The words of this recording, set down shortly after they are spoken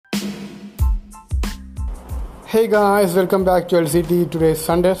Hey guys, welcome back to LCT. Today's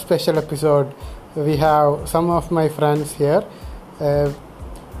Sunday special episode. We have some of my friends here. Uh,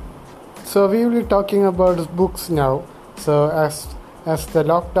 so we will be talking about books now. So as the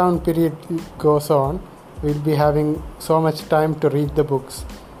lockdown period goes on, we'll be having so much time to read the books.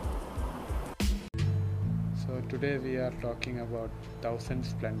 So today we are talking about Thousand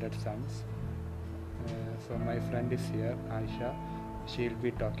Splendid Suns. So my friend is here, Aisha. She'll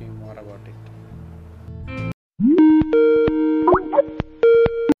be talking more about it.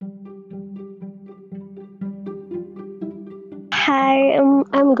 Hi,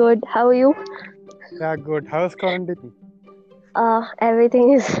 I'm good. How are you? Yeah, good. How's quarantine?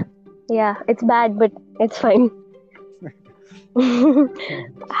 Everything is, yeah, it's bad, but it's fine.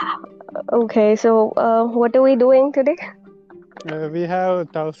 Okay, so what are we doing today? We have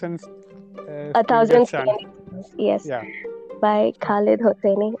Thousand A Splendid Thousand Suns. Splendid, yes, Yeah, by Khalid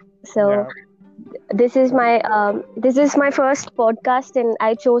Hosseini. So yeah. this is my first podcast, and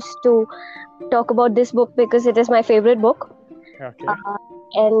I chose to talk about this book because it is my favorite book. Okay. Uh,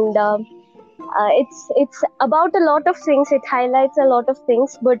 and it's about a lot of things. It highlights a lot of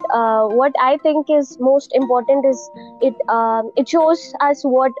things, but what I think is most important is it shows us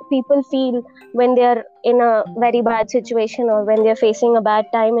what people feel when they're in a very bad situation or when they're facing a bad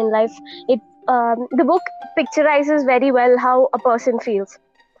time in life. The book picturizes very well how a person feels.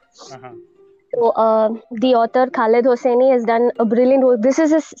 Uh-huh. So the author Khalid Hosseini has done a brilliant work. This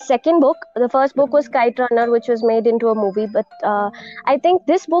is his second book. The first book was Kite Runner, which was made into a movie. But I think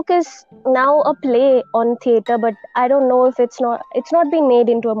this book is now a play on theater. But I don't know if it's not been made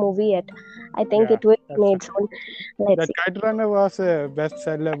into a movie yet. I think Yeah, it will be that's made soon. Let's that see. Kite Runner was a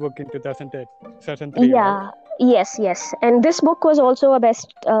bestseller book in 2008, 2003, right? Yeah, yes. And this book was also a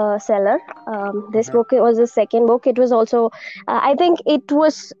best seller. This Uh-huh. book was the second book. It was also, I think it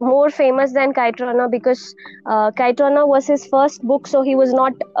was more famous than Kite Runner because Kite Runner was his first book, so he was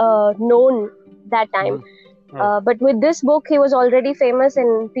not known that time. Mm-hmm. Oh, But with this book, he was already famous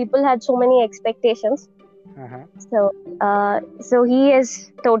and people had so many expectations. uh-huh. So he has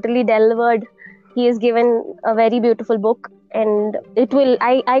totally delivered. He has given a very beautiful book, and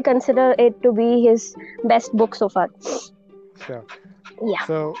I consider it to be his best book so far. Sure. Yeah.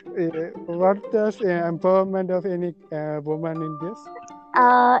 So, what does empowerment of any woman in this?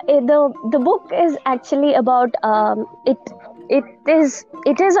 The book is actually about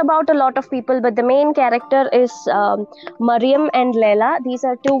it is about a lot of people, but the main character is Mariam and Leila. These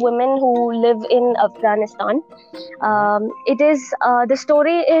are two women who live in Afghanistan. Uh-huh. The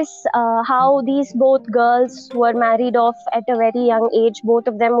story is how these both girls were married off at a very young age. Both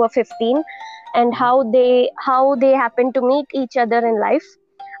of them were 15, and Mm-hmm. how they happened to meet each other in life.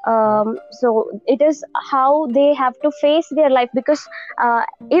 Yeah. So it is how they have to face their life because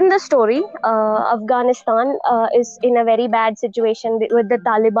in the story, Afghanistan is in a very bad situation with the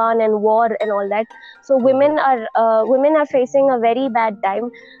Taliban and war and all that. So Mm-hmm. women are facing a very bad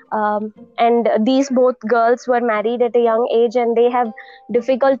time, and these both girls were married at a young age, and they have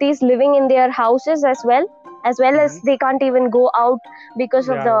difficulties living in their houses as well as Mm-hmm. they can't even go out because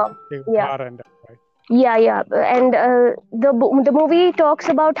of Yeah, the the yeah war and right. yeah, and the movie talks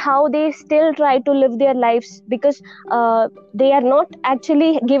about how they still try to live their lives because they are not actually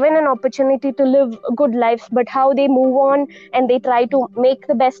given an opportunity to live good lives, but how they move on and they try to make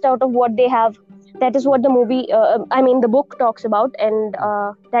the best out of what they have. That is what the movie, the book talks about, and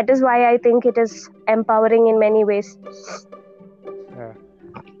that is why I think it is empowering in many ways. Yeah,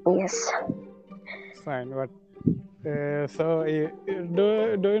 Yes. fine. But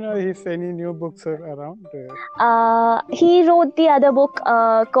do you know if any new books are around? He wrote the other book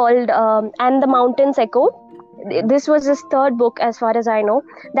called And the Mountains Echoed. This was his third book, as far as I know.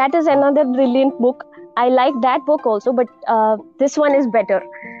 That is another brilliant book. I like that book also, but this one is better.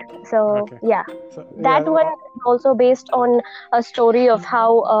 So, Okay. yeah. So That yeah. one is also based on a story of how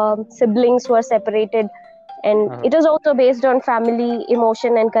siblings were separated, and Uh-huh. it is also based on family,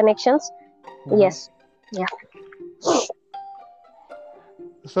 emotion, and connections. Uh-huh. Yes. Yeah.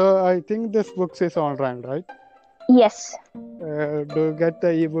 So I think this book is online, right? Yes. Do you get the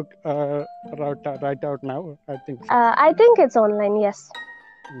ebook right out now? I think so. I think it's online. Yes.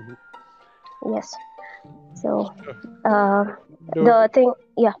 Mhm. Yes. So, So, uh, do the thing,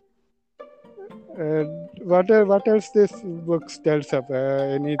 yeah. uh, what else this book tells of?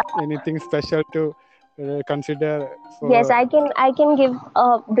 Anything special to consider Yes, for? I can give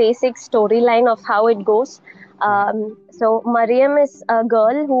a basic storyline of how it goes. Uh-huh. So Mariam is a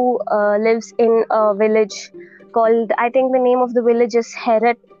girl who lives in a village called, I think the name of the village is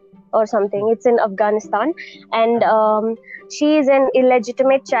Herat. or something. It's in Afghanistan, and she is an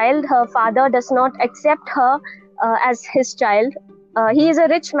illegitimate child. Her father does not accept her as his child. He is a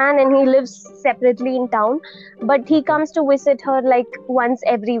rich man and he lives separately in town, but he comes to visit her like once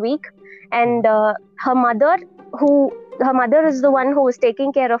every week. And her mother, who her mother is the one who is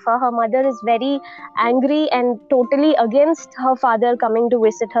taking care of her. Her mother is very angry and totally against her father coming to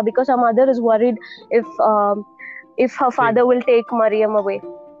visit her, because her mother is worried if her father will take Mariam away.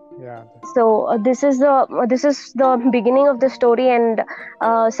 Yeah. So this is the beginning of the story, and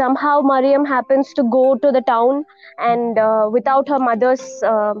somehow Mariam happens to go to the town, and without her mother's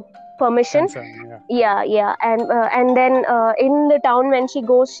permission. Yeah, and then in the town, when she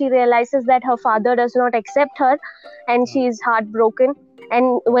goes, she realizes that her father does not accept her, and she is heartbroken.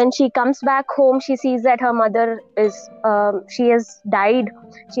 And when she comes back home, she sees that her mother she has died.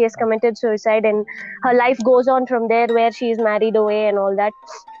 She has committed suicide, and her life goes on from there, where she is married away and all that.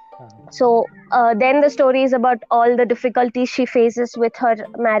 So then the story is about all the difficulties she faces with her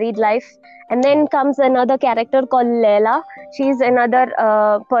married life. And then comes another character called Leila. She's another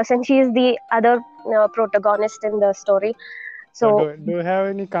person. She is the other protagonist in the story. So do you have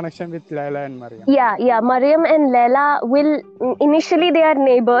any connection with Leila and Mariam? Yeah. Mariam and Leila initially they are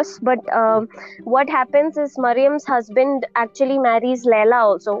neighbors, but what happens is Mariam's husband actually marries Leila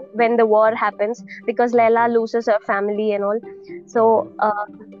also when the war happens, because Leila loses her family and all. So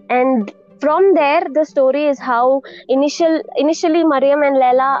and from there, the story is how initially Mariam and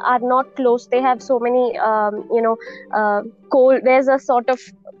Leila are not close. They have so many cold. There's a sort of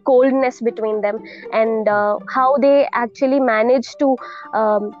coldness between them, and how they actually manage to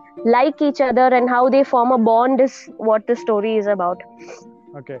like each other and how they form a bond is what the story is about.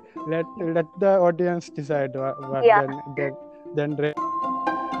 Okay, let the audience decide what then.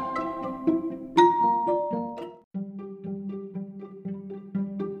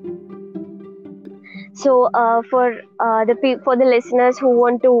 So for the listeners who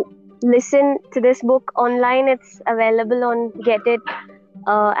want to listen to this book online, it's available on Get It,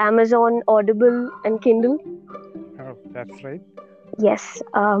 Amazon, Audible, and Kindle. Oh, that's right. Yes.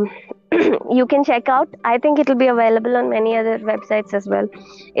 You can check out. I think it will be available on many other websites as well.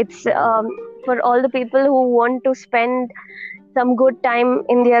 It's for all the people who want to spend some good time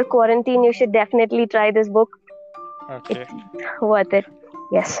in their quarantine. You should definitely try this book. Okay. It's worth it.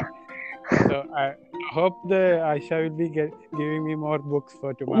 Yes. So I hope the Aisha will be giving me more books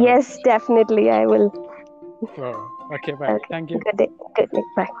for tomorrow. Yes, definitely I will. Oh, okay, bye. Okay. Thank you. Good day.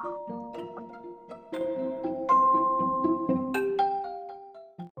 Bye.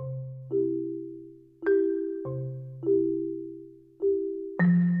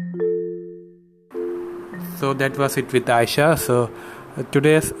 So that was it with Aisha. So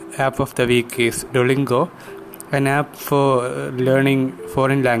today's app of the week is Duolingo, an app for learning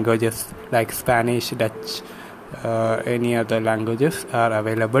foreign languages like Spanish, Dutch, any other languages are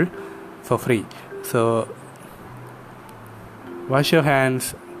available for free. So wash your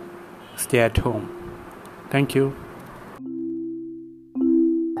hands, stay at home. Thank you.